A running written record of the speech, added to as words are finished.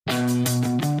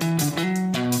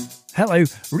Hello,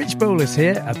 Rich Bowlers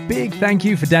here. A big thank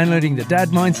you for downloading the Dad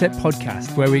Mindset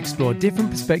podcast, where we explore different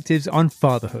perspectives on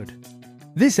fatherhood.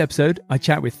 This episode, I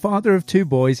chat with father of two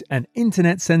boys and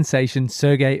internet sensation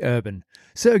Sergei Urban.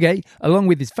 Sergei, along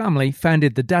with his family,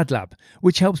 founded the Dad Lab,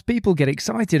 which helps people get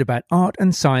excited about art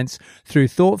and science through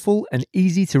thoughtful and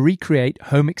easy to recreate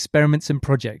home experiments and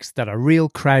projects that are real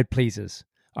crowd pleasers.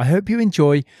 I hope you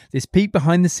enjoy this peek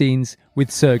behind the scenes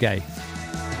with Sergei.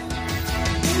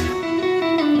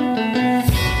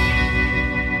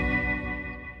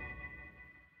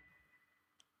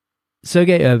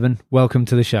 Sergei Urban, welcome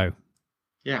to the show.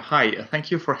 Yeah, hi.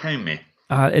 Thank you for having me.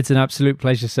 It's an absolute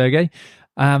pleasure, Sergei.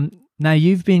 Now,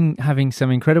 you've been having some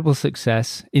incredible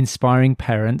success inspiring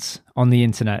parents on the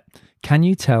internet. Can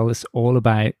you tell us all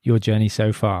about your journey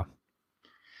so far?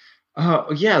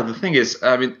 Yeah, the thing is,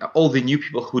 all the new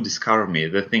people who discover me,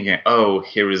 they're thinking, oh,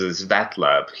 here is this Dad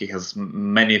Lab. He has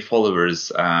many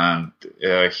followers and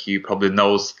he probably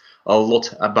knows a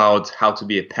lot about how to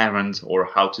be a parent or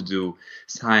how to do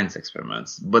science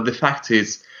experiments. But the fact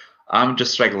is, I'm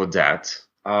just regular dad.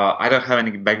 I don't have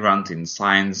any background in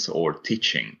science or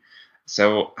teaching.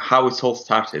 So how it all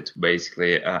started,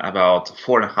 basically, about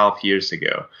 4.5 years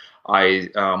ago,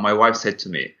 my wife said to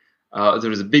me,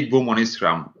 there is a big boom on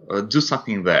Instagram, do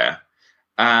something there.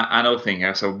 And I was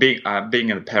thinking, so being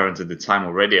a parent at the time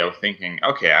already, I was thinking,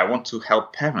 okay, I want to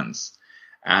help parents.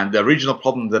 And the original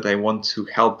problem that I want to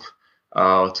help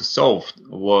to solve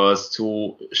was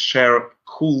to share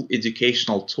cool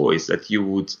educational toys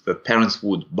that parents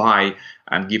would buy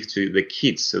and give to the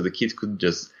kids, so the kids could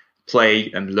just play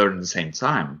and learn at the same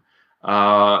time.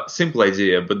 Simple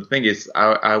idea, but the thing is,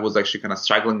 I was actually kind of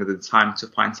struggling at the time to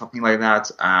find something like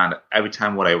that. And every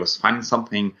time when I was finding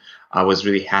something, I was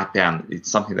really happy, and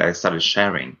it's something that I started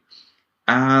sharing.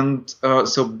 And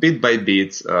so bit by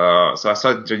bit, so I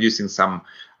started introducing some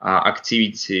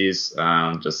activities,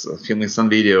 just filming some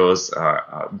videos,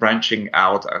 branching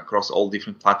out across all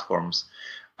different platforms.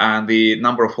 And the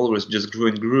number of followers just grew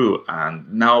and grew.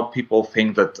 And now people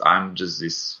think that I'm just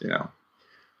this,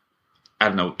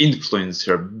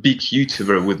 influencer, big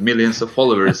YouTuber with millions of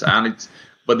followers.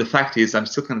 But the fact is, I'm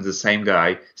still kind of the same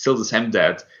guy, still the same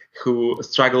dad, who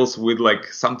struggles with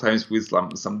sometimes with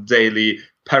some daily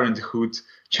parenthood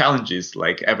challenges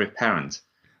like every parent.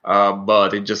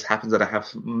 But it just happens that I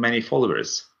have many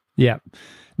followers. Yeah.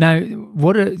 Now,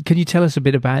 can you tell us a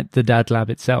bit about the Dad Lab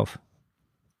itself?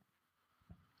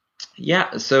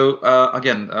 Yeah. So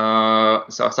again,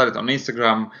 so I started on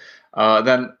Instagram.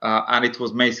 And it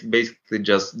was basically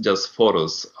just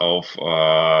photos of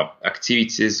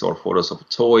activities or photos of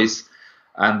toys.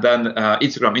 And then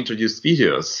Instagram introduced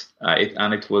videos,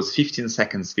 and it was 15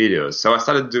 seconds videos. So I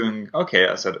started doing,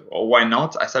 I said, why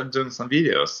not? I started doing some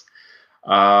videos.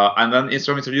 And then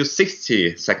Instagram introduced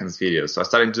 60 seconds videos. So I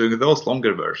started doing those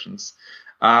longer versions.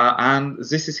 And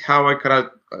this is how I kind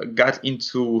of got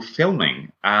into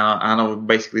filming. And I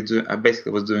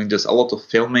basically was doing just a lot of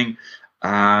filming.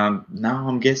 And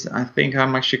now I think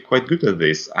I'm actually quite good at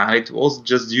this. And it was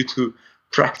just due to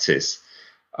practice.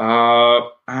 So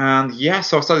I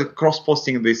started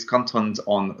cross-posting this content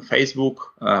on Facebook.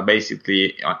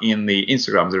 Basically, in the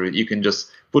Instagram, you can just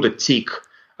put a tick,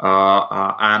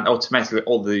 and automatically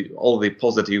all the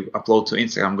posts that you upload to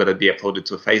Instagram are going to be uploaded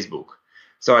to Facebook.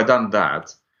 So I done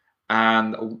that.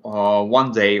 And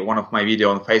one day, one of my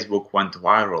videos on Facebook went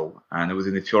viral. And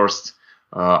within the first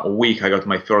week, I got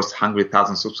my first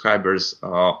 100,000 subscribers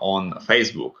on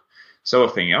Facebook. So I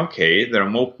think, okay, there are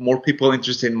more people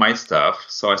interested in my stuff.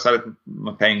 So I started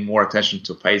paying more attention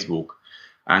to Facebook.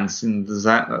 And since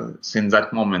that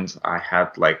moment, I had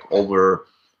over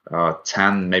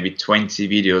 10, maybe 20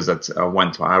 videos that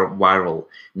went viral,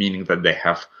 meaning that they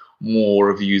have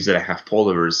more views than I have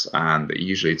followers, and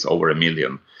usually it's over 1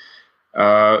 million.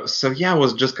 I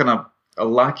was just kind of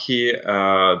lucky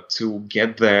to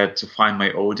get there, to find my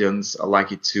audience,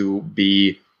 lucky to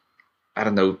be,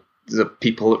 the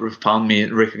people who found me,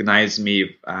 recognize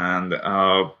me, and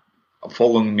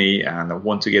following me, and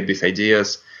want to get these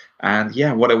ideas. And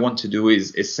what I want to do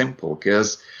is simple,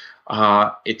 because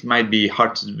it might be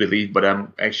hard to believe, but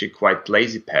I'm actually quite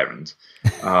lazy parent.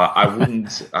 I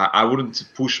wouldn't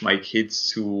push my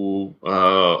kids to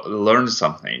learn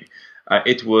something.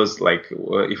 It was like,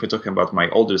 if we're talking about my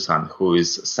older son, who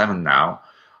is 7 now,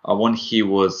 when he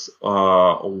was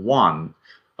 1,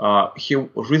 he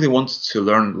really wanted to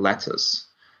learn letters.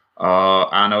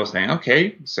 And I was saying,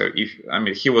 okay, so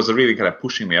he was really kind of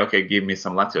pushing me, okay, give me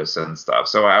some letters and stuff.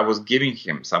 So I was giving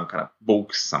him some kind of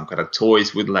books, some kind of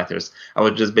toys with letters. I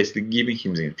was just basically giving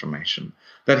him the information.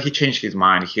 Then he changed his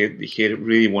mind. He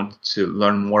really wanted to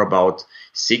learn more about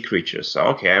sea creatures. So,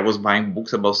 okay, I was buying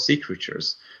books about sea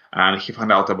creatures. And he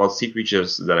found out about sea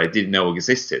creatures that I didn't know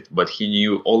existed, but he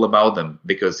knew all about them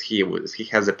because he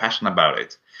has a passion about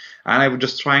it. And I was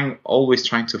just always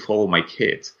trying to follow my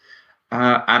kid.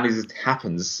 And as it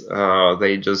happens,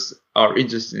 they just are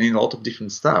interested in a lot of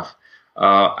different stuff.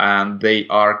 And they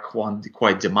are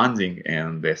quite demanding,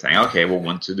 and they're saying, okay, we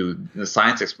want to do the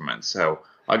science experiment. So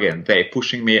again, they're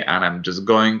pushing me, and I'm just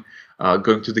going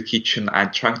to the kitchen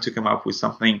and trying to come up with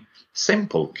something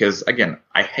simple. Because again,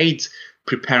 I hate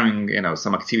preparing,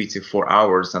 some activity for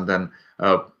hours and then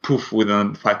poof,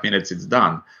 within 5 minutes it's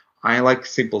done. I like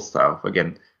simple stuff.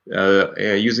 Again,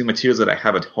 using materials that I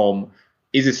have at home,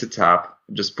 easy setup,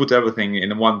 just put everything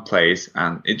in one place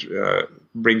and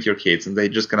bring your kids, and they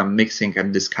just kind of mixing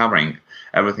and discovering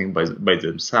everything by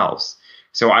themselves.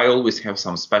 So I always have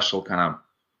some special kind of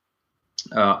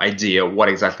idea what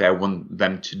exactly I want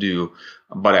them to do,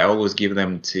 but I always give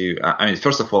them to.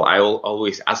 First of all, I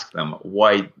always ask them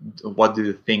what do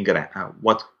you think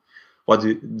what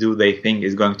do they think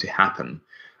is going to happen,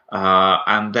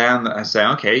 and then I say,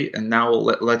 okay, and now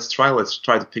let's try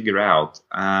to figure out.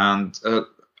 And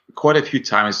quite a few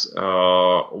times,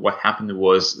 what happened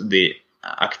was the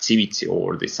activity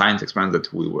or the science experiment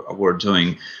that we were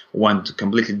doing went a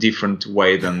completely different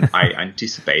way than I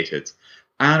anticipated.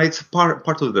 And it's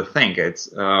part of the thing.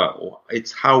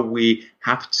 It's how we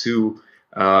have to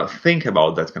think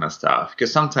about that kind of stuff.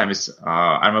 Because sometimes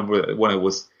I remember when I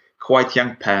was quite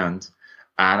young parent,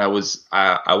 and I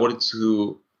wanted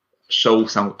to show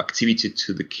some activity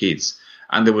to the kids,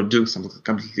 and they were doing something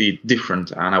completely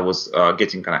different, and I was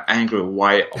getting kind of angry.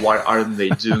 Why aren't they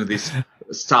doing this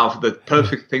stuff, the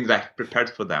perfect things I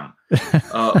prepared for them?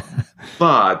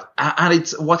 But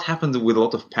it's what happened with a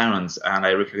lot of parents, and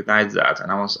I recognize that.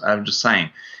 And I'm just saying,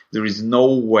 there is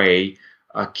no way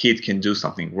a kid can do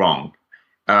something wrong.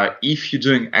 If you're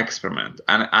doing experiment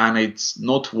and it's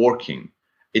not working,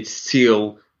 it's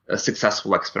still a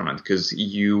successful experiment, because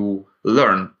you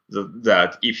learn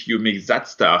that if you mix that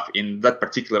stuff in that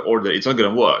particular order, it's not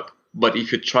going to work. But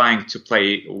if you're trying to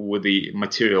play with the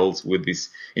materials, with these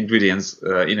ingredients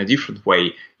in a different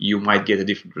way, you might get a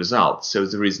different result. So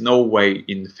there is no way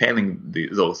in failing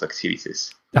those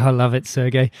activities. I love it,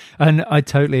 Sergei. And I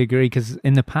totally agree, because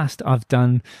in the past I've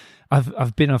been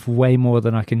off way more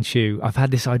than I can chew. I've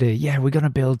had this idea, yeah, we're going to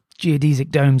build geodesic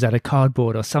domes out of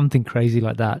cardboard or something crazy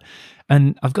like that.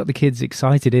 And I've got the kids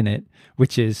excited in it,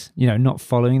 which is, not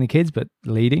following the kids, but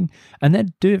leading. And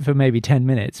they'd do it for maybe 10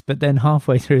 minutes. But then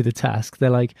halfway through the task, they're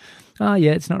like, oh,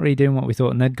 yeah, it's not really doing what we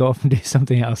thought. And they'd go off and do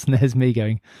something else. And there's me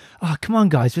going, oh, come on,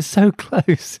 guys, we're so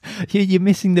close. You're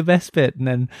missing the best bit. And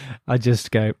then I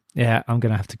just go, yeah, I'm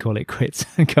going to have to call it quits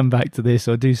and come back to this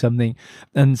or do something.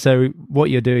 And so what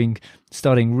you're doing,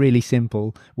 starting really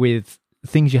simple with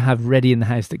things you have ready in the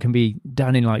house that can be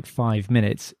done in like 5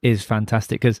 minutes, is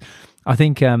fantastic. Because I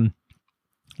think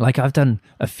I've done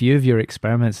a few of your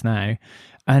experiments now,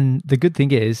 and the good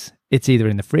thing is it's either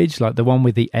in the fridge, like the one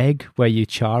with the egg where you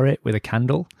char it with a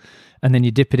candle and then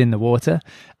you dip it in the water,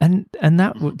 and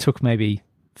that took maybe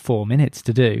 4 minutes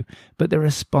to do. But the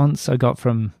response I got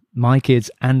from my kids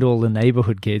and all the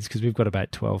neighborhood kids, because we've got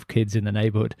about 12 kids in the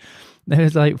neighborhood, they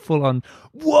was like full on,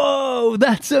 whoa,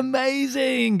 that's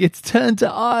amazing, it's turned to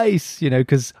ice,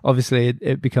 because obviously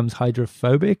it becomes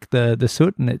hydrophobic, the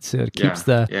soot, and it keeps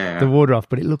the water off,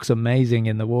 but it looks amazing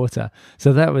in the water.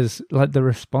 So that was like, the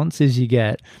responses you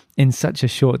get in such a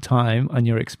short time on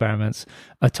your experiments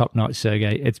are top notch,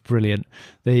 Sergei. It's brilliant.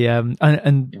 To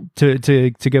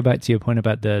go back to your point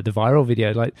about the viral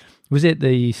video, like, was it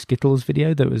the Skittles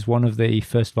video that was one of the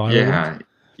first viral ones?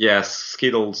 Yes,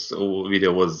 Skittles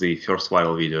video was the first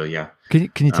viral video, yeah. Can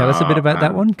you tell us a bit about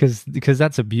that one? Because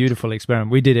that's a beautiful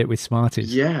experiment. We did it with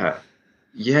Smarties. Yeah.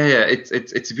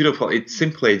 It's beautiful. It's a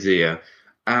simple idea.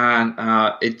 And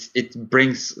it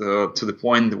brings to the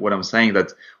point what I'm saying,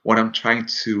 that when I'm trying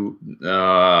to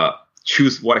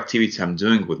choose what activity I'm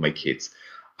doing with my kids,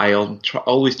 I am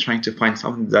always trying to find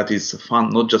something that is fun,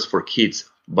 not just for kids,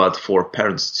 but for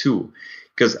parents too.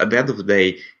 Because at the end of the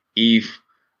day, if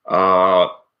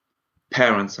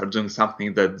parents are doing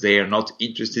something that they are not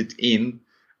interested in,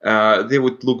 they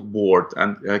would look bored,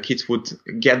 and kids would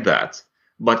get that.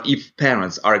 But if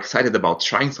parents are excited about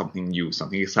trying something new,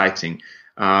 something exciting,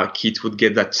 kids would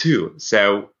get that too.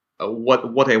 So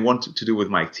what I want to do with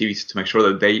my activities to make sure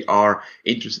that they are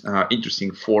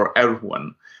interesting for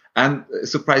everyone. And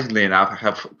surprisingly enough, I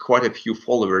have quite a few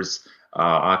followers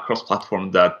across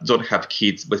platform that don't have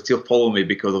kids but still follow me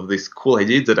because of this cool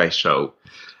idea that I show.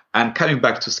 And coming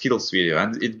back to Skittles video,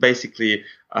 and it basically,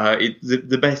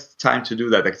 the best time to do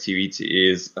that activity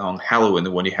is on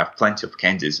Halloween when you have plenty of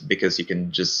candies because you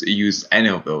can just use any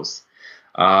of those.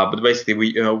 But basically,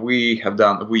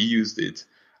 we used it.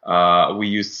 We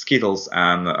used Skittles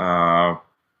and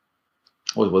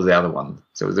what was the other one?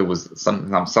 So there was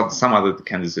some other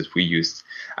candies that we used,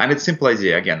 and it's simple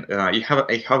idea. Again, you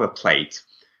have a plate.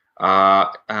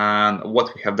 And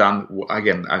what we have done,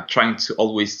 again, I'm trying to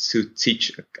always to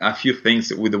teach a few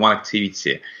things with the one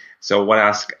activity. So what I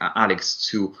asked Alex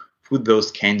to put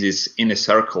those candies in a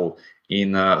circle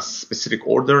in a specific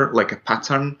order, like a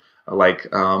pattern,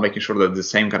 like making sure that the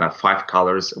same kind of 5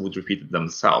 colors would repeat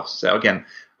themselves. So again,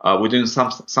 we're doing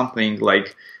something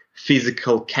like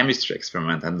physical chemistry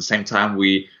experiment. At the same time,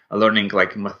 we are learning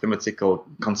like mathematical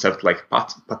concept like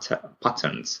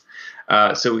patterns.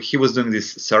 So he was doing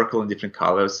this circle in different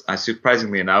colors. And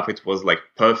surprisingly enough, it was like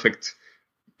perfect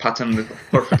pattern,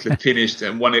 perfectly finished,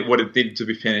 and what it needed to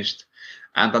be finished.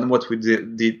 And then what we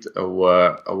did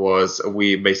was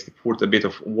we basically poured a bit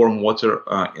of warm water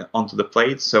onto the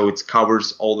plate, so it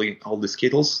covers all the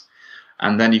Skittles,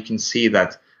 and then you can see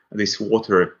that this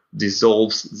water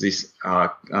dissolves this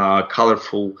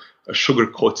colorful sugar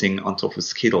coating on top of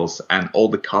Skittles, and all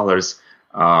the colors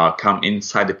come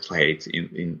inside the plate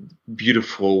in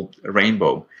beautiful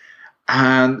rainbow.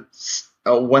 And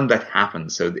when that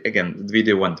happened, so again, the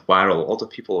video went viral. A lot of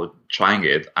people were trying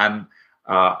it, and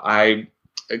I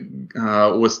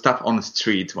was stopped on the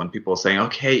street when people were saying,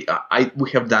 "Okay, we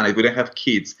have done it. We don't have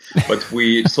kids, but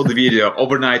we saw the video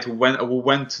overnight. We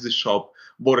went to the shop,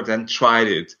 bought it, and tried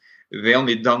it." The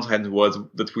only downside was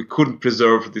that we couldn't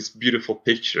preserve this beautiful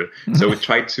picture, so we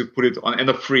tried to put it in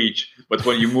a fridge. But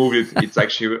when you move it, it's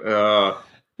actually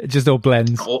it just all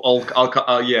blends.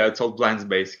 Yeah, it's all blends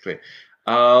basically.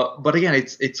 But again,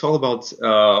 it's all about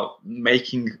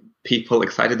making people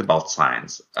excited about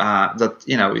science. That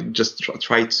just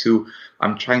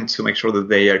I'm trying to make sure that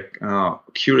they are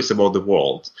curious about the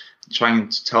world. Trying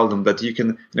to tell them that you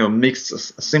can mix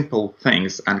simple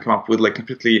things and come up with like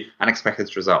completely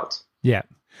unexpected results. Yeah.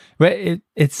 Well,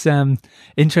 it's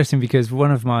interesting because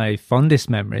one of my fondest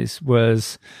memories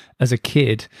was as a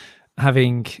kid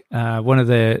having one of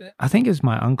I think it was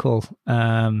my uncle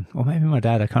or maybe my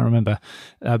dad, I can't remember,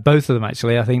 both of them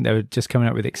actually. I think they were just coming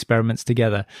up with experiments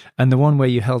together, and the one where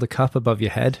you held a cup above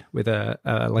your head with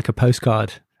like a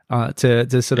postcard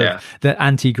to sort of the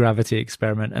anti-gravity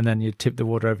experiment, and then you tip the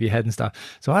water over your head and stuff.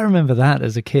 So I remember that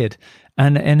as a kid,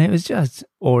 and it was just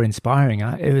awe-inspiring.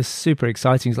 It was super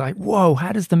exciting. It's like, whoa,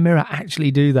 how does the mirror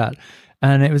actually do that?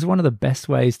 And it was one of the best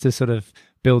ways to sort of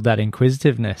build that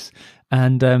inquisitiveness.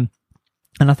 And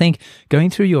I think going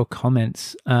through your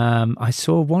comments, I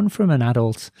saw one from an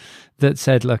adult that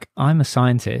said, look, I'm a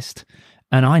scientist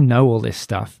and I know all this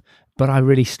stuff, but I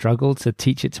really struggle to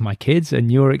teach it to my kids,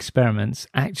 and your experiments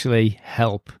actually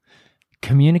help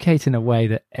communicate in a way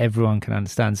that everyone can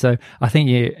understand. So I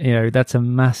think that's a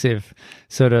massive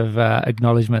sort of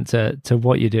acknowledgement to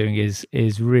what you're doing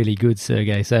is really good,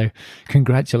 Sergei. So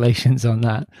congratulations on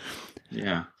that.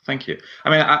 Yeah, thank you. I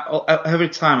mean, every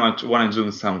time I want to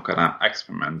do some kind of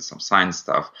experiment, some science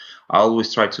stuff, I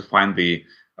always try to find the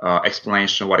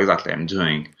explanation of what exactly I'm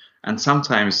doing. And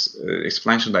sometimes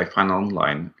explanation that I find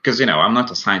online, because, I'm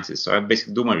not a scientist, so I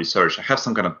basically do my research. I have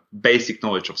some kind of basic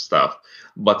knowledge of stuff,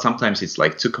 but sometimes it's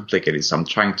like too complicated. So I'm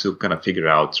trying to kind of figure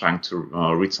out, trying to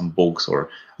read some books or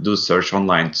do search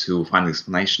online to find the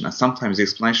explanation. And sometimes the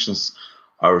explanations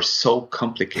are so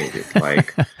complicated,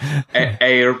 like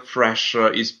air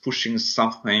pressure is pushing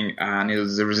something and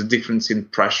there is a difference in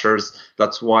pressures.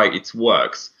 That's why it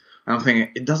works. And I'm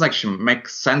thinking it doesn't actually make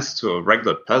sense to a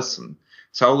regular person.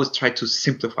 So I always try to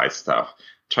simplify stuff,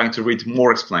 trying to read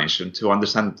more explanation to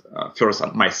understand first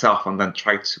myself, and then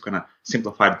try to kind of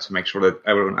simplify it to make sure that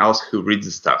everyone else who reads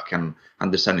the stuff can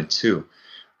understand it too.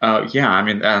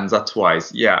 And that's why,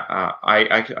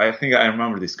 I think I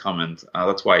remember this comment.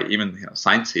 That's why even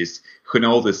scientists who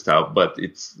know this stuff, but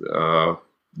it's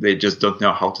they just don't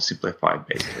know how to simplify it,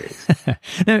 basically.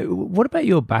 Now, what about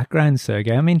your background,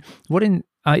 Sergei? I mean,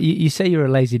 you say you're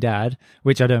a lazy dad,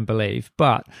 which I don't believe,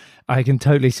 but I can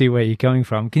totally see where you're coming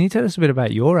from. Can you tell us a bit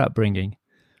about your upbringing?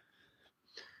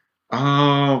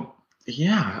 I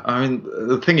mean,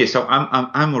 the thing is, so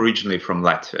I'm originally from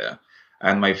Latvia,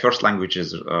 and my first language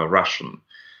is Russian.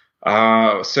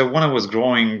 So when I was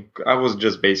growing, I was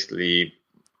just basically,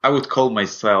 I would call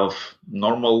myself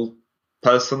normal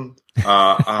person.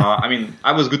 I mean,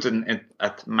 I was good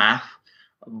at math,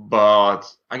 but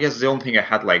I guess the only thing I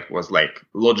had was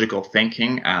logical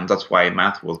thinking, and that's why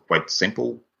math was quite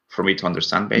simple for me to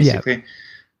understand, Yeah. basically.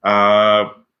 Uh,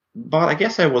 but I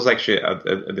guess I was actually at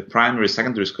the primary,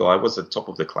 secondary school. I was at top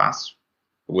of the class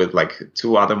with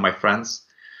two other my friends.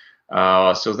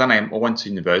 So then I went to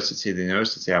university. The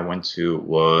university I went to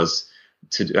was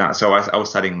I was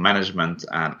studying management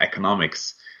and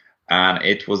economics, and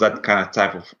it was that kind of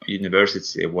type of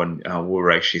university when we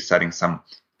were actually studying some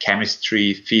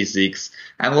chemistry, physics,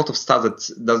 and a lot of stuff that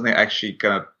doesn't actually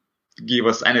kind of give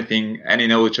us any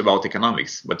knowledge about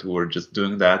economics, but we were just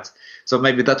doing that. So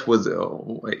maybe that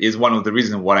is one of the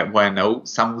reasons why I know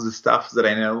some of the stuff that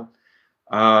I know.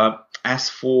 As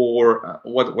for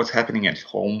what's happening at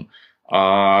home,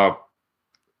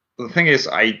 the thing is,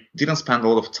 I didn't spend a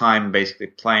lot of time basically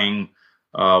playing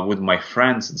with my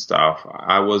friends and stuff.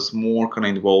 I was more kind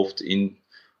of involved in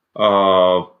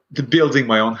the building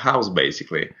my own house,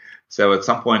 basically. So at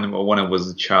some point when I was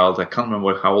a child, I can't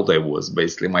remember how old I was.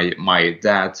 Basically, my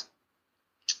dad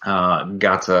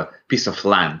got a piece of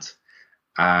land,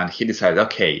 and he decided,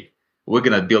 okay, we're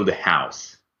gonna build a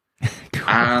house.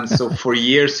 And so for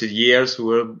years and years,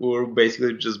 we were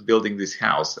basically just building this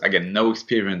house. Again, no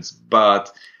experience,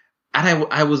 and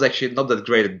I was actually not that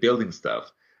great at building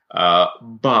stuff.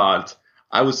 But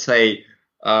I would say,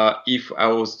 if I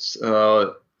was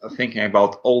thinking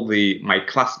about all my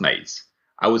classmates,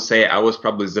 I would say I was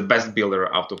probably the best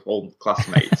builder out of all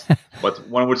classmates. But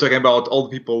when we're talking about all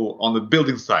the people on the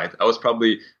building side, I was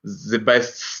probably the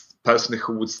best person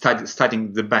who would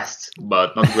studying the best,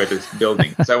 but not great at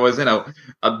building. So I was,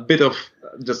 a bit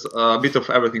of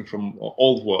everything from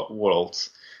all worlds.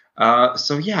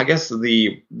 So yeah, I guess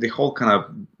the whole kind of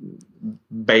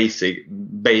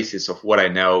basis of what I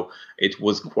know, it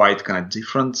was quite kind of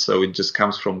different. So it just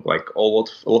comes from a lot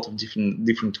of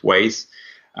different ways.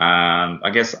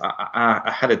 I guess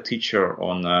I had a teacher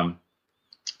on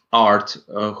art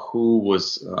who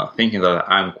was thinking that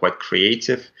I'm quite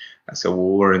creative. So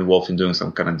we were involved in doing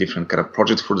some kind of different kind of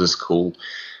project for the school.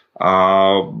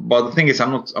 But the thing is,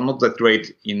 I'm not that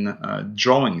great in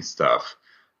drawing stuff.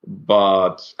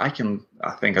 But I think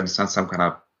understand some kind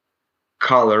of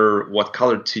what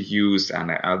color to use, and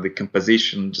the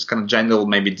composition, just kind of general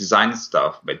maybe design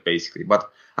stuff, but basically.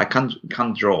 But I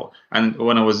can't draw. And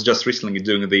when I was just recently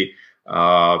doing the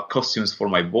costumes for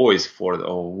my boys for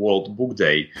the World Book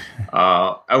Day,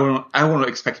 I won't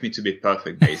expect me to be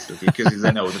perfect, basically, because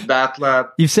I know that lab.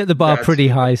 You've set the bar pretty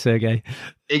high, Sergei.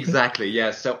 Exactly,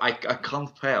 yeah. So I can't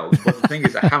fail. But the thing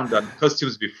is, I haven't done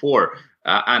costumes before,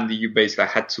 and you basically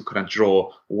had to kind of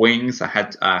draw wings. I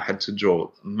had to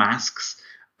draw masks,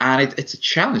 and it's a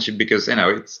challenge because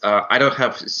it's I don't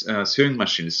have sewing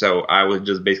machine, so I was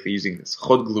just basically using this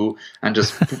hot glue and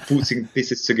just putting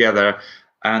pieces together.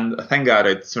 And thank God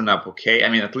it turned out okay. I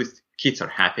mean, at least kids are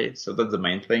happy, so that's the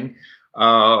main thing.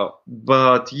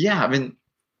 But yeah, I mean,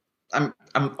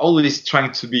 I'm always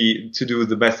trying to do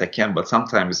the best I can, but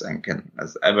sometimes I can,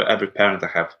 as every parent, I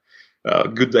have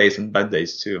good days and bad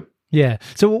days too. Yeah.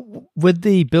 So would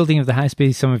the building of the house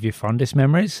be some of your fondest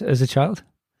memories as a child?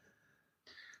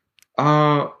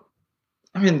 I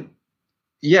mean,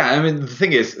 yeah. I mean, the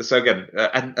thing is, so again,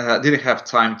 I didn't have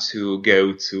time to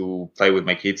go to play with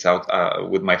my kids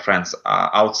with my friends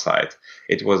outside.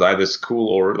 It was either school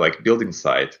or building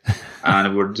site,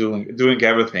 and we're doing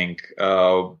everything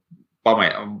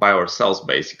by ourselves,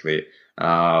 basically,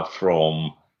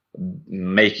 from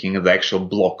making the actual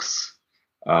blocks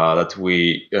that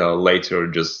we later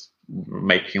just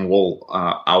making wall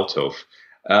out of.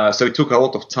 So it took a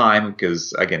lot of time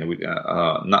because, again,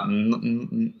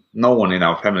 no one in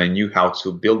our family knew how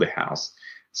to build a house.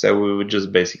 So we were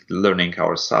just basically learning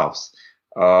ourselves.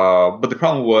 But the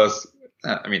problem was,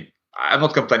 I mean, I'm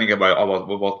not complaining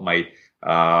about my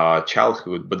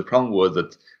childhood, but the problem was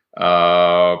that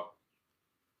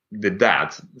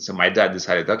my dad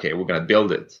decided, okay, we're going to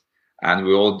build it. And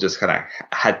we all just kind of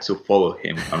had to follow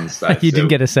him on the side. You didn't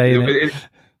get a say in it.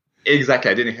 Exactly,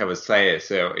 I didn't have a say.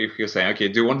 So if you're saying, okay,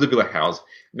 do you want to build a house?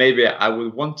 Maybe I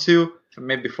would want to,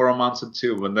 maybe for a month or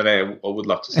two, but then I would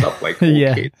love to stop, all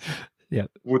kids. Yeah,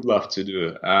 would love to do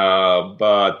it.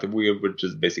 But we would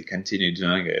just basically continue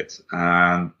doing it.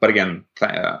 But again,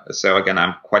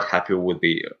 I'm quite happy with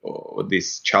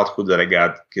this childhood that I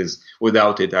got, because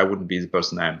without it, I wouldn't be the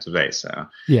person I am today. So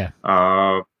yeah.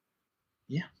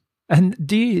 And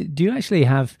do you actually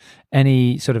have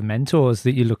any sort of mentors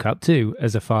that you look up to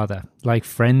as a father, like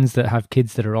friends that have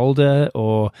kids that are older,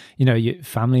 or your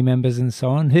family members and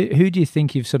so on? Who do you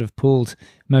think you've sort of pulled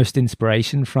most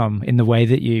inspiration from in the way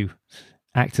that you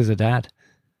act as a dad?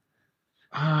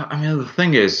 I mean, the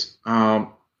thing is, I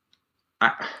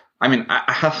I mean,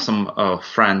 I have some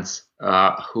friends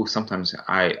who sometimes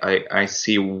I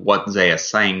see what they are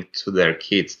saying to their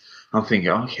kids. I'm thinking,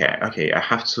 okay, I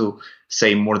have to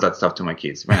say more of that stuff to my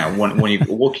kids. When you're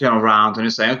walking around and you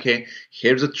say, okay,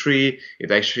 here's a tree. It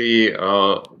actually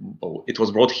it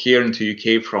was brought here into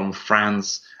UK from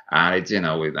France, and it's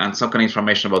and some kind of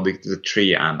information about the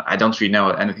tree, and I don't really know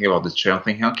anything about the tree. I'm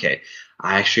thinking, okay,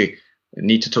 I actually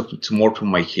need to talk to more to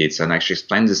my kids and actually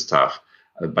explain this stuff.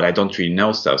 But I don't really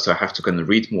know stuff, so I have to kind of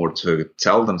read more to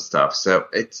tell them stuff. So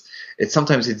it's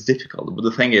sometimes it's difficult. But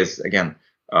the thing is, again,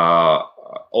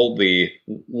 all the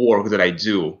work that I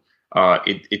do,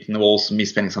 it involves me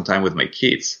spending some time with my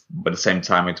kids, but at the same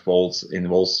time, it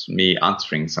involves me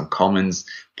answering some comments,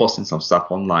 posting some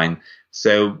stuff online.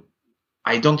 So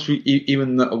I don't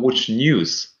even watch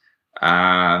news.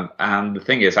 And the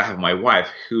thing is, I have my wife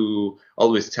who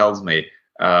always tells me,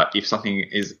 if something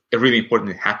is really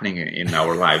important happening in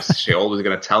our lives, she's always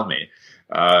going to tell me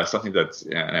something that's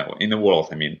in the world.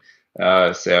 I mean,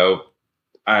 so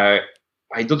I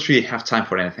don't really have time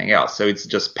for anything else. So it's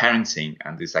just parenting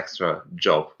and this extra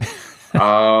job.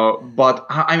 But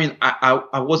I mean,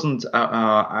 I wasn't.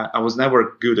 I was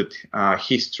never good at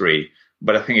history,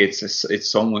 but I think it's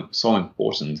so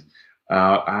important.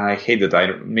 I hate that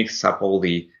I mix up all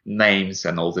the names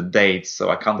and all the dates,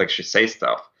 so I can't actually say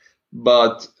stuff.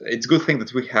 But it's a good thing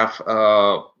that we have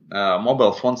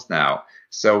mobile phones now.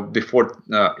 So before,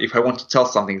 if I want to tell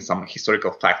something, some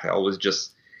historical fact, I always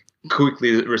just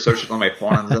quickly research it on my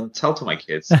phone and then tell to my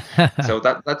kids. So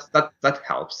that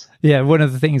helps. Yeah, one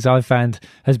of the things I've found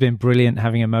has been brilliant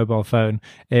having a mobile phone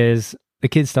is the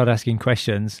kids start asking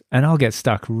questions, and I'll get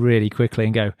stuck really quickly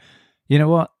and go, you know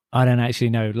what? I don't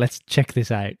actually know. Let's check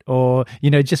this out. Or,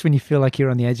 just when you feel like you're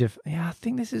on the edge of, I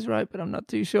think this is right, but I'm not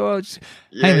too sure. Just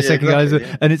hang on a second, exactly, guys.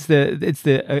 Yeah. And it's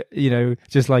the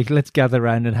just like, let's gather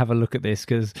around and have a look at this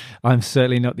because I'm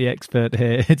certainly not the expert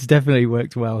here. It's definitely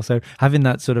worked well. So having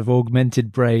that sort of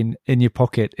augmented brain in your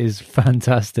pocket is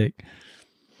fantastic.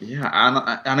 Yeah,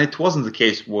 and it wasn't the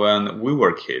case when we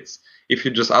were kids. If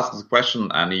you just ask the question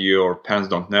and your parents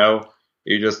don't know,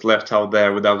 you just left out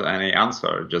there without any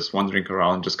answer, just wandering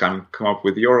around, just come up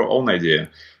with your own idea.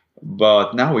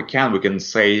 But now we can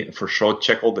say for sure,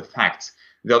 check all the facts.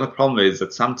 The other problem is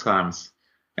that sometimes,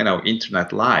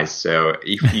 internet lies. So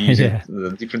if you use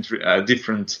a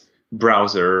different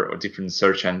browser or different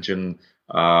search engine,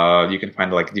 you can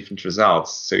find like different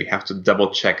results. So you have to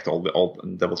double check all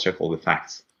the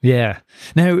facts. Yeah.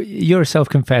 Now you're a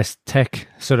self-confessed tech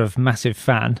sort of massive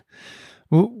fan.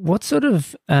 What sort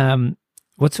of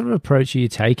approach are you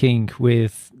taking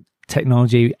with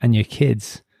technology and your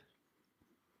kids?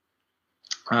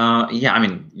 I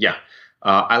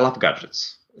love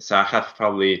gadgets. So I have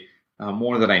probably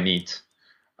more than I need.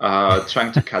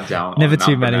 Trying to cut down. Never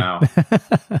too many. Now.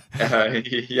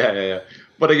 Yeah.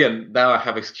 But again, now I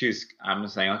have excuse. I'm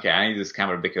saying, okay, I need this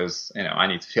camera because I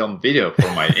need to film video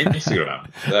for my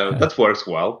Instagram. That works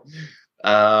well.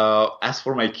 As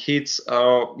for my kids,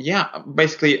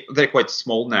 basically they're quite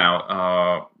small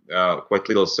now, quite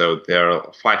little, so they're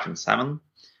 5 and 7.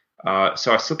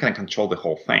 So I still can control the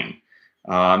whole thing,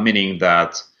 meaning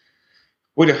that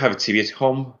we don't have a TV at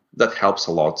home. That helps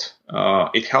a lot.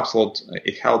 It helps a lot.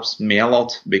 It helps me a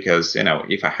lot because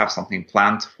if I have something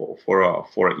planned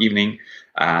for evening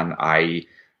and I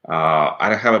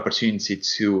don't have opportunity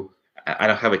to. I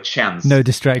don't have a chance. No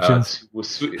distractions. To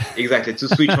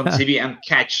switch on TV and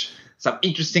catch some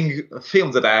interesting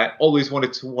film that I always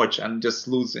wanted to watch and just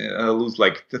lose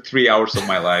like the 3 hours of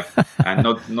my life and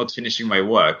not finishing my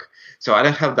work. So I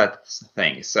don't have that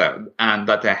thing. So and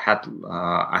that I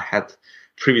had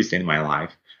previously in my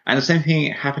life. And the same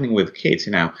thing happening with kids.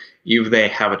 If they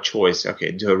have a choice,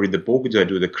 okay, do I read the book? Do I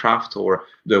do the craft? Or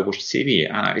do I watch TV?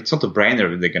 It's not a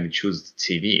brainer if they're going to choose the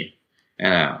TV.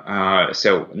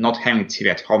 So not having TV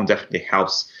at home definitely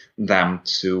helps them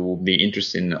to be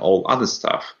interested in all other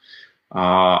stuff.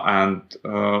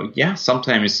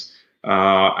 Sometimes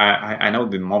I know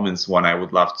the moments when I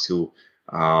would love to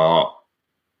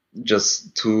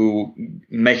just to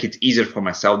make it easier for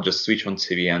myself, just switch on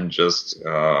TV and just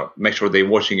make sure they're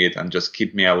watching it and just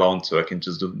keep me alone so I can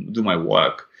just do my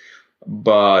work.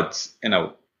 But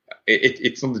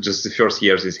it's not just the first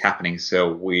years it's happening.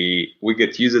 So we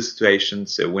get used to the situation.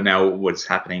 So we know what's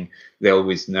happening. They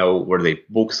always know where the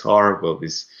books are, where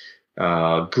this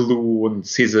glue and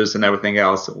scissors and everything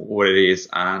else, what it is.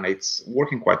 And it's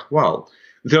working quite well.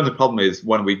 The only problem is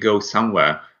when we go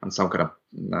somewhere and some kind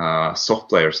of soft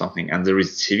play or something, and there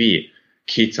is TV,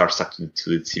 kids are sucked into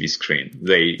the TV screen.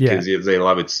 They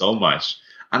love it so much.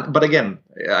 But again,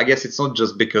 I guess it's not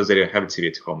just because they don't have a TV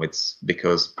at home. It's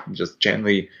because just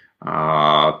generally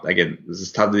Again, the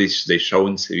studies they show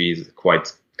in TV is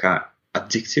quite kind of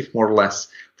addictive, more or less,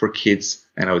 for kids.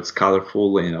 It's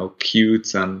colorful,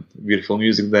 cute and beautiful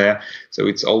music there. So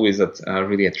it's always that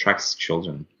really attracts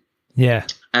children. Yeah.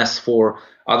 As for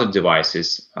other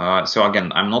devices, so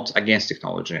again, I'm not against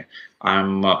technology.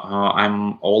 I'm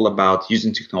all about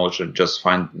using technology, just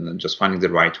finding the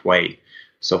right way.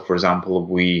 So, for example,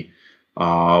 we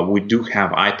do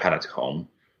have iPad at home,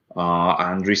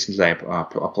 and recently I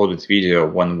uploaded a video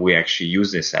when we actually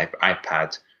use this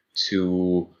iPad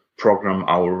to program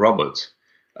our robot,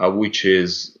 which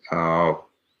is a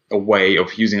way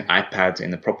of using iPad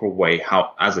in a proper way,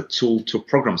 as a tool to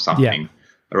program something. Yeah.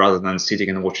 Rather than sitting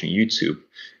and watching YouTube.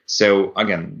 So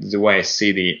again, the way I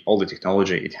see all the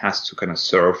technology, it has to kind of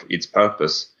serve its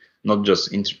purpose, not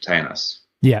just entertain us.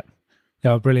 Yeah.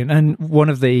 Oh, brilliant. And one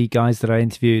of the guys that I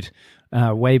interviewed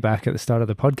way back at the start of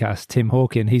the podcast, Tim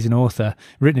Hawkin, he's an author,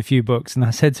 written a few books. And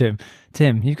I said to him,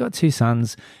 Tim, you've got 2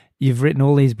 sons, you've written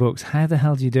all these books. How the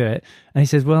hell do you do it? And he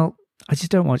says, well, I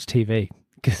just don't watch TV,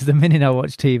 because the minute I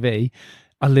watch TV,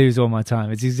 I lose all my time.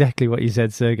 It's exactly what you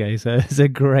said, Sergei. So it's a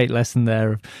great lesson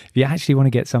there. If you actually want to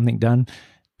get something done,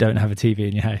 don't have a TV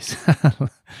in your house.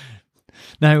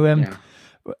 Now,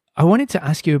 I wanted to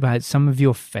ask you about some of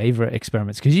your favorite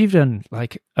experiments, because you've done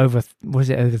over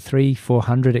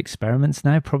 300-400 experiments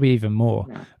now, probably even more.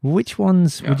 Yeah. Which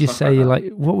ones would you say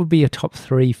what would be your top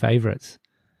 3 favorites?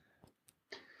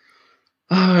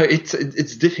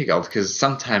 It's difficult, because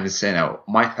sometimes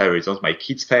my favorite is not my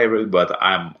kids' favorite, but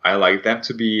I like them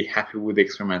to be happy with the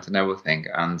experiment and everything.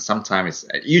 And sometimes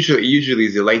usually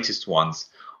the latest ones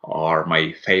are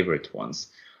my favorite ones.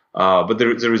 But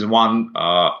there is one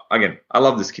again. I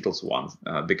love the Skittles one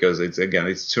because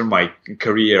it's turned my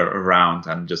career around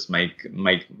and just made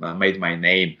my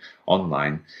name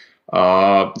online.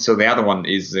 So the other one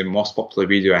is the most popular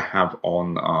video I have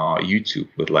on YouTube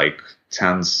with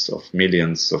tens of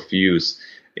millions of views,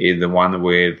 is the one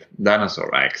with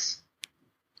dinosaur eggs.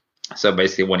 So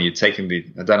basically, when you're taking the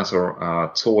dinosaur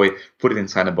toy, put it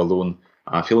inside a balloon,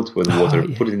 fill it with water,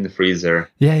 put it in the freezer,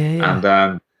 and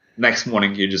then next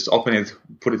morning you just open it,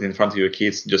 put it in front of your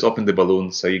kids, just open the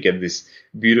balloon, so you get this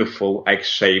beautiful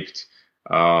egg-shaped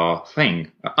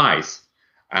thing, eyes.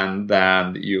 And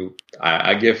then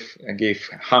I gave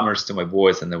hammers to my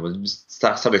boys, and they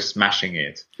started smashing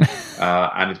it,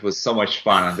 and it was so much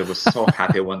fun, and they were so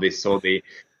happy when they saw the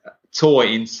toy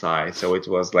inside. So it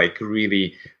was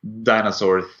really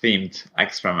dinosaur themed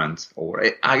experiment, or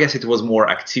I guess it was more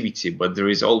activity. But there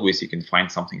is always, you can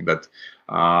find something that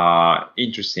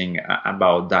interesting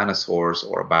about dinosaurs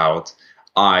or about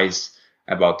eyes,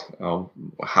 about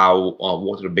how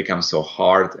water becomes so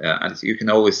hard, and you can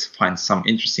always find some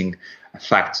interesting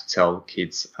fact to tell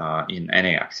kids in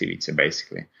any activity,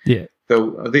 basically. Yeah.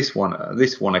 So this one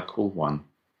a cool one.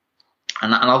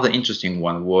 And another interesting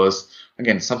one was,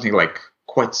 again, something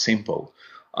quite simple,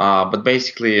 but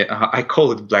basically I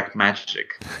call it black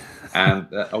magic. And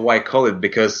why I call it,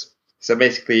 because so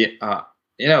basically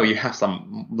you have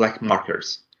some black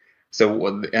markers. So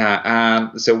for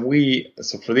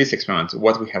this experiment,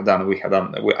 what we have done,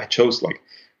 I chose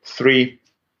 3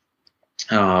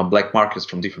 black markers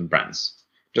from different brands,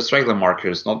 just regular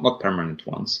markers, not permanent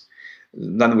ones.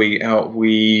 Then we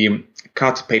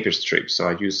cut paper strips. So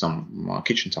I used some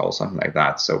kitchen towel, something like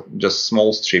that. So just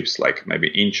small strips, maybe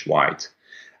inch wide,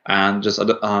 and just on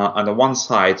the one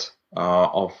side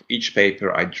of each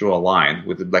paper, I drew a line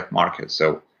with the black marker.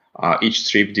 So each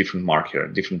strip, different marker,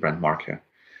 different brand marker.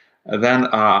 Then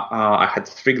I had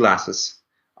 3 glasses,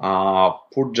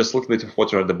 put just a little bit of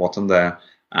water at the bottom there,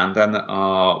 and then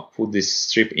put this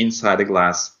strip inside the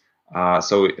glass,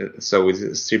 so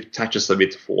the strip touches a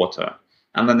bit of water.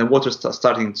 And then the water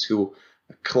starting to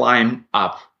climb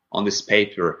up on this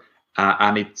paper,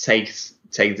 and it takes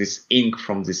this ink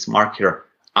from this marker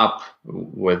up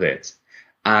with it.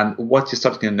 And what you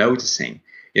start noticing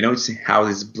how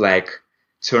this black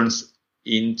turns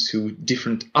into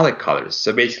different other colors.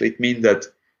 So basically it means that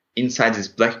inside this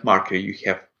black marker you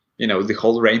have the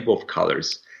whole rainbow of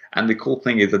colors. And the cool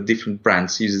thing is that different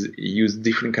brands use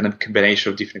different kind of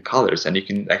combination of different colors, and you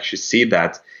can actually see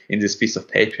that in this piece of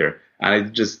paper,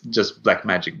 and it's just black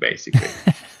magic, basically.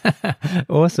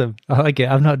 Awesome. I like it.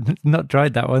 I've not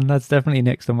tried that one. That's definitely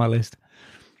next on my list.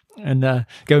 And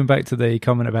going back to the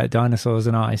comment about dinosaurs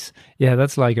and ice, yeah,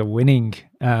 that's like a winning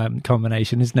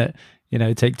combination, isn't it?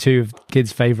 Take 2 of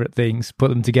kids' favorite things, put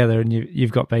them together, and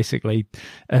you've got basically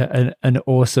an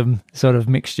awesome sort of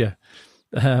mixture.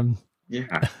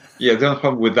 Yeah. The only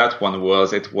problem with that one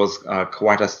was it was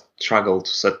quite a struggle to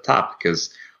set up,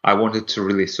 because I wanted to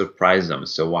really surprise them.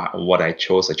 So what I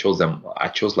chose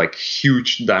like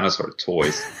huge dinosaur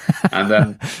toys. And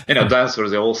then,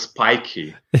 dinosaurs, they're all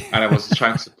spiky. And I was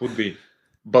trying to put the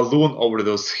balloon over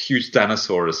those huge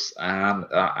dinosaurs. And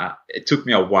it took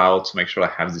me a while to make sure I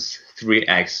have this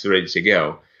 3X ready to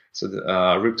go. So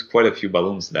I ripped quite a few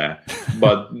balloons there,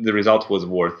 but the result was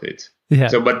worth it. Yeah.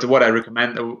 So, but what I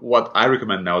recommend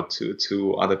now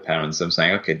to other parents, I'm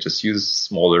saying, okay, just use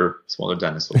smaller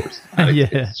dinosaurs. And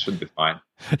it should be fine.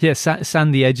 Yeah,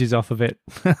 sand the edges off of it.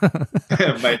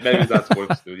 Maybe that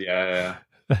works too. Yeah.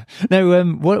 Now,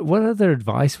 what other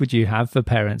advice would you have for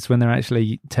parents when they're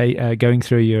actually going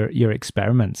through your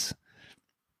experiments?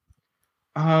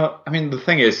 I mean, the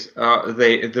thing is,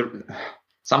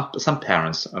 some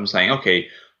parents, I'm saying, okay,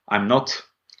 I'm not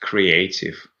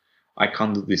creative. I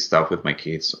can't do this stuff with my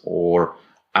kids, or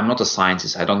I'm not a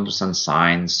scientist. I don't understand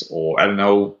science, or I don't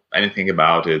know anything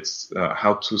about it,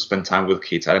 how to spend time with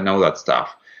kids. I don't know that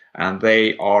stuff. And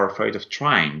they are afraid of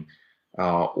trying,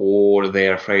 or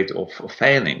they're afraid of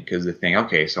failing because they think,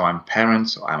 okay, so I'm parent,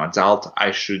 so I'm adult,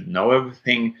 I should know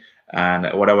everything, and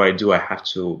whatever I do, I have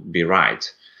to be right.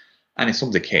 And it's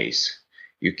not the case.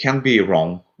 You can be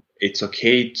wrong. It's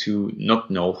okay to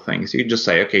not know things. You can just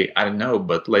say, okay, I don't know,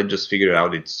 but let's just figure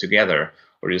out it together.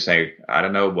 Or you say, I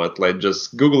don't know, but let's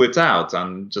just Google it out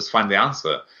and just find the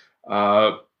answer.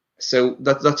 So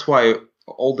that's why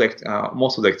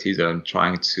most of the activities that I'm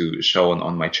trying to show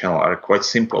on my channel are quite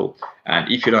simple.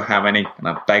 And if you don't have any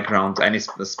kind of background, any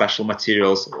special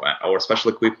materials or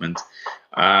special equipment,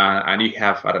 and you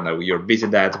have, I don't know, you're busy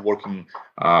dad working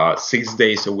 6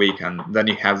 days a week, and then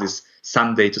you have this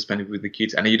Sunday to spend it with the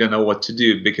kids, and you don't know what to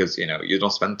do because you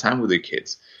don't spend time with your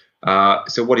kids.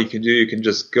 So what you can do, you can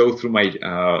just go through my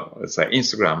let's say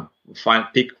Instagram,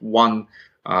 pick one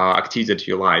activity that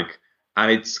you like,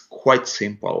 and it's quite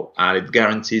simple, and it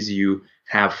guarantees you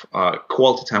have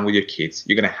quality time with your kids.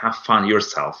 You're gonna have fun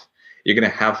yourself. You're gonna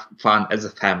have fun as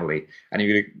a family, and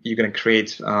you're gonna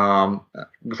create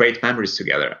great memories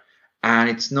together. And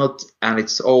it's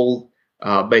all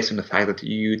based on the fact that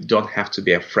you don't have to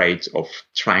be afraid of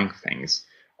trying things,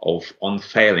 on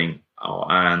failing,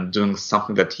 and doing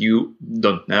something that you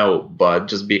don't know, but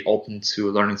just be open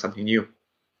to learning something new.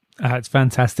 It's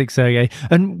fantastic, Sergei.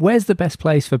 And where's the best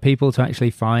place for people to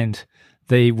actually find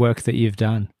the work that you've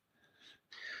done?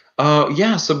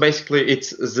 So basically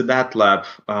it's the Dad Lab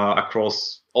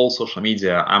across all social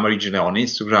media. I'm originally on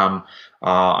Instagram.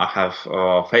 I have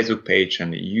a Facebook page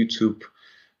and YouTube,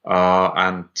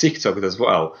 and TikTok as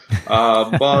well.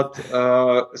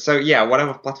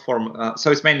 Whatever platform.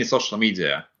 So it's mainly social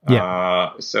media.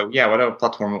 Yeah. Whatever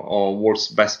platform works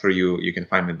best for you, you can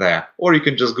find me there. Or you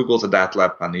can just Google the Dad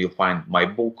Lab and you'll find my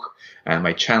book and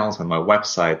my channels and my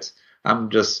website. I'm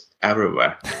just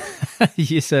everywhere.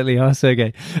 You certainly are,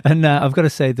 Sergei. And I've got to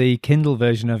say, the Kindle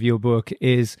version of your book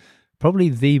is probably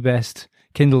the best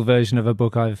Kindle version of a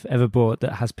book I've ever bought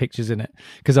that has pictures in it,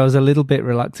 because I was a little bit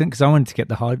reluctant because I wanted to get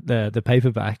the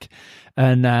paperback,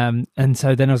 and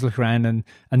so then I was looking around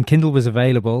and Kindle was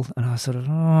available, and I was sort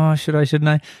of, shouldn't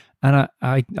I? And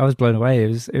I was blown away.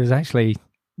 It was actually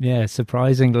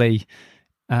surprisingly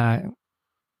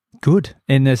good,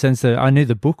 in the sense that I knew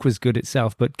the book was good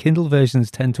itself, but Kindle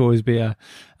versions tend to always be a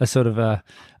sort of a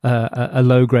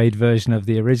low grade version of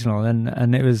the original,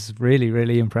 and it was really,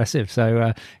 really impressive.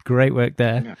 So great work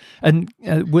there. Yeah. And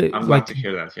I'm glad to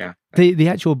hear that. Yeah. The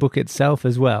actual book itself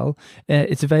as well.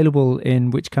 It's available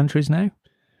in which countries now?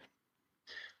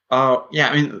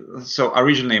 So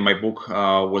originally my book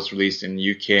was released in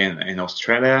UK and in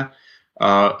Australia.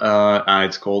 And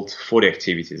it's called 40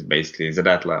 activities, basically, the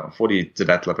Dad Lab, 40 the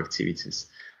Dad Lab activities.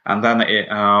 And then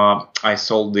I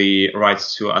sold the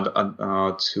rights to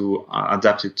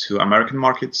adapt it to American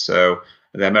markets. So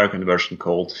the American version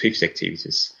called 50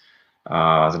 activities,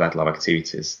 the Dad Lab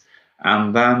activities.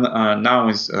 And then now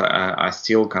I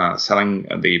still kind of selling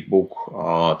the book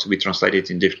to be translated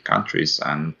in different countries.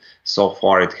 And so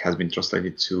far it has been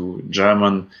translated to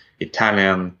German,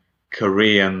 Italian,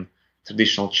 Korean,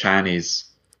 traditional Chinese,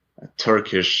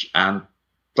 Turkish, and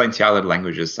plenty other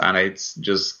languages, and it's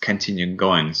just continuing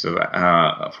going. So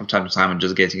from time to time, I'm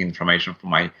just getting information from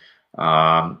my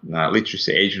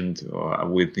literacy agent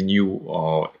with the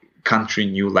new country,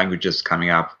 new languages coming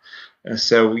up.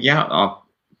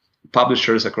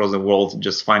 Publishers across the world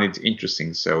just find it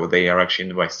interesting, so they are actually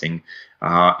investing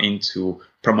into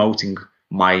promoting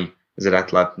my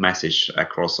Dad Lab message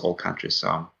across all countries. So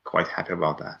I'm quite happy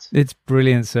about that. It's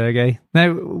brilliant, Sergei.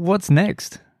 Now, what's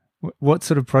next? What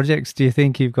sort of projects do you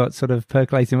think you've got sort of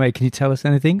percolating away? Can you tell us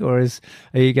anything, or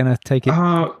are you going to take it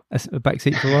a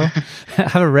backseat for a while?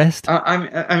 Have a rest.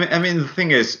 I mean, the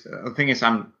thing is,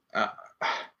 I'm.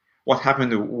 What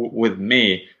happened with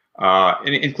me,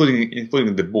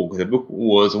 including the book. The book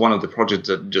was one of the projects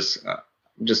that just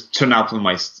turned out on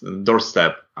my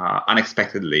doorstep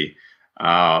unexpectedly.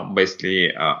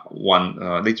 Basically,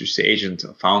 one literacy agent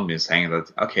found me saying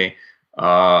that, okay,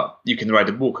 you can write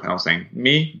a book. And I was saying,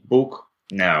 me? Book?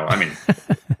 No. I mean,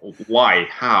 why?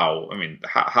 How? I mean,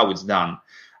 how it's done.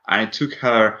 And it took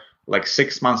her like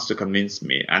 6 months to convince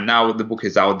me. And now the book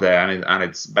is out there and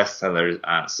it's bestseller.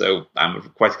 So I'm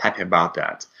quite happy about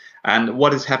that. And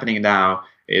what is happening now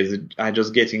is I'm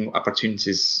just getting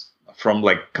opportunities from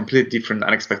like completely different,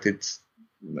 unexpected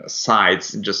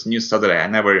sides, just new stuff that I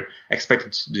never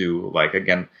expected to do. Like,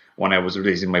 again, when I was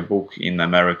releasing my book in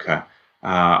America,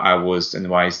 I was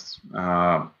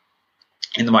invited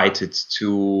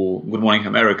to Good Morning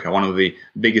America, one of the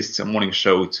biggest morning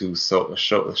show, to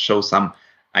show some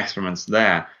experiments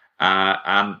there.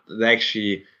 And they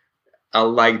actually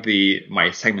like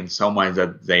my segment so much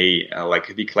that they, like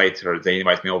a week later, they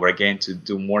invite me over again to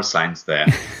do more science there.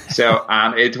 So,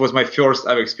 and it was my first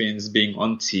ever experience being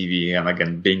on TV, and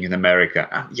again, being in America.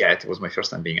 And yeah, it was my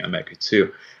first time being in America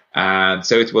too. And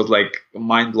so it was like a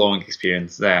mind-blowing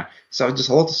experience there. So just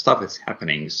a lot of stuff is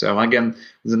happening. So again,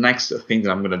 the next thing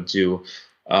that I'm going to do,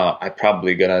 I'm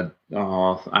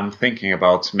thinking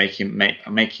about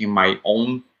making my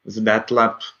own that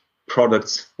lab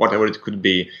products, whatever it could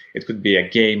be. It could be a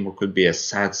game, or could be a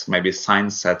set, maybe a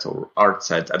science set or art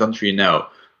set. I don't really know.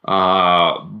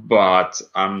 But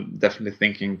I'm definitely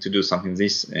thinking to do something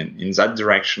in that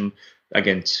direction,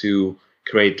 again, to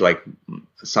create like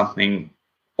something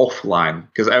offline,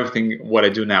 because everything what I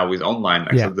do now is online,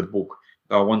 except the book.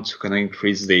 I want to kind of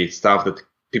increase the stuff that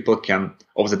people can,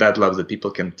 of the dead labs that people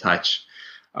can touch.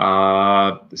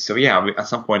 So yeah, at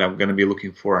some point I'm going to be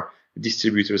looking for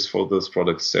distributors for those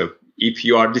products. So if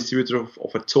you are a distributor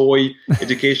of a toy,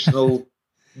 educational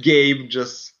game,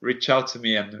 just reach out to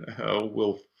me and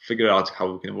we'll figure out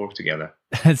how we can work together.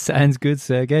 That sounds good,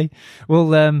 Sergei.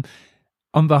 Well,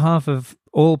 on behalf of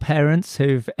all parents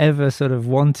who've ever sort of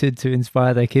wanted to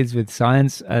inspire their kids with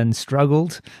science and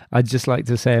struggled, I'd just like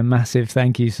to say a massive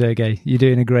thank you, Sergei. You're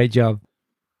doing a great job.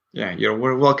 Yeah, you're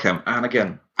very welcome. And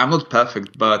again, I'm not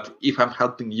perfect, but if I'm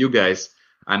helping you guys,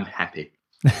 I'm happy.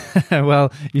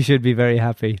 Well, you should be very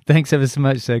happy. Thanks ever so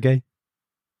much, Sergei.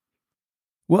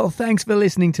 Well, thanks for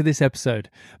listening to this episode.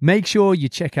 Make sure you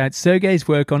check out Sergei's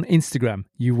work on Instagram.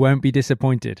 You won't be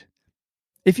disappointed.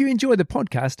 If you enjoy the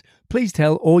podcast, please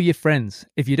tell all your friends.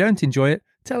 If you don't enjoy it,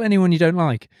 tell anyone you don't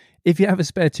like. If you have a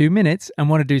spare 2 minutes and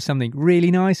want to do something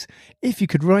really nice, if you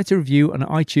could write a review on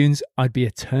iTunes, I'd be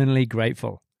eternally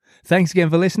grateful. Thanks again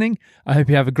for listening. I hope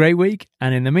you have a great week.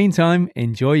 And in the meantime,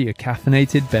 enjoy your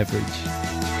caffeinated beverage.